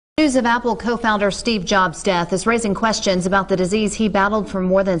News of Apple co-founder Steve Jobs' death is raising questions about the disease he battled for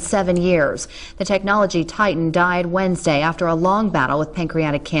more than 7 years. The technology titan died Wednesday after a long battle with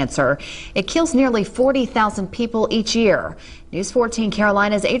pancreatic cancer. It kills nearly 40,000 people each year. News 14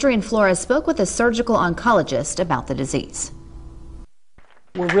 Carolina's Adrian Flores spoke with a surgical oncologist about the disease.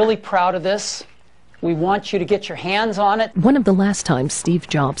 We're really proud of this. We want you to get your hands on it. One of the last times Steve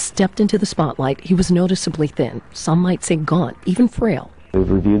Jobs stepped into the spotlight, he was noticeably thin. Some might say gaunt, even frail. We've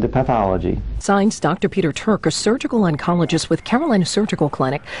reviewed the pathology. Signs Dr. Peter Turk, a surgical oncologist with Carolina Surgical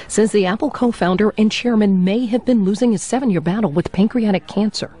Clinic, says the Apple co-founder and chairman may have been losing his 7-year battle with pancreatic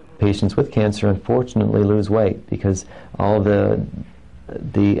cancer. Patients with cancer unfortunately lose weight because all the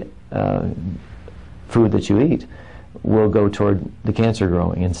food that you eat will go toward the cancer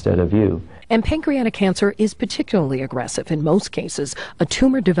growing instead of you. And pancreatic cancer is particularly aggressive. In most cases, a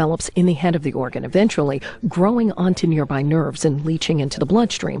tumor develops in the head of the organ, eventually growing onto nearby nerves and leaching into the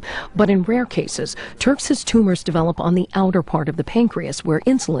bloodstream. But in rare cases, Turk says tumors develop on the outer part of the pancreas where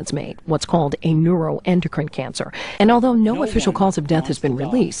insulin's made, what's called a neuroendocrine cancer. And although no official cause of death has been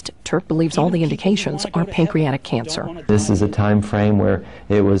released, Turk believes all the indications are pancreatic cancer. This is a time frame where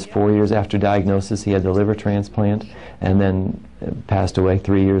it was 4 years after diagnosis he had the liver transplant and then passed away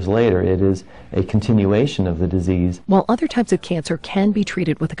 3 years later. It is a continuation of the disease. While other types of cancer can be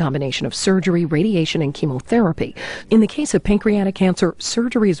treated with a combination of surgery, radiation, and chemotherapy, in the case of pancreatic cancer,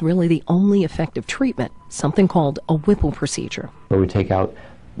 surgery is really the only effective treatment, something called a Whipple procedure. Where we take out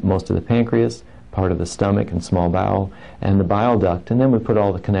most of the pancreas, part of the stomach and small bowel, and the bile duct, and then we put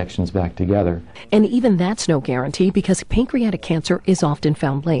all the connections back together. And even that's no guarantee because pancreatic cancer is often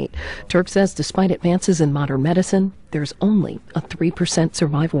found late. Turk says despite advances in modern medicine, there's only a 3%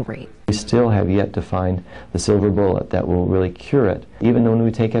 survival rate. We still have yet to find the silver bullet that will really cure it. Even when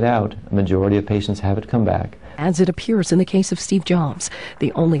we take it out, a majority of patients have it come back. As it appears in the case of Steve Jobs,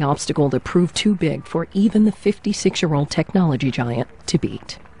 the only obstacle that proved too big for even the 56-year-old technology giant to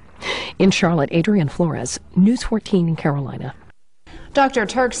beat. In Charlotte, Adrian Flores, News 14 in Carolina. Dr.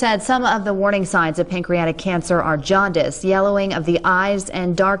 Turk said some of the warning signs of pancreatic cancer are jaundice, yellowing of the eyes,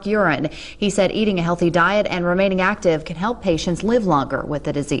 and dark urine. He said eating a healthy diet and remaining active can help patients live longer with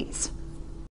the disease.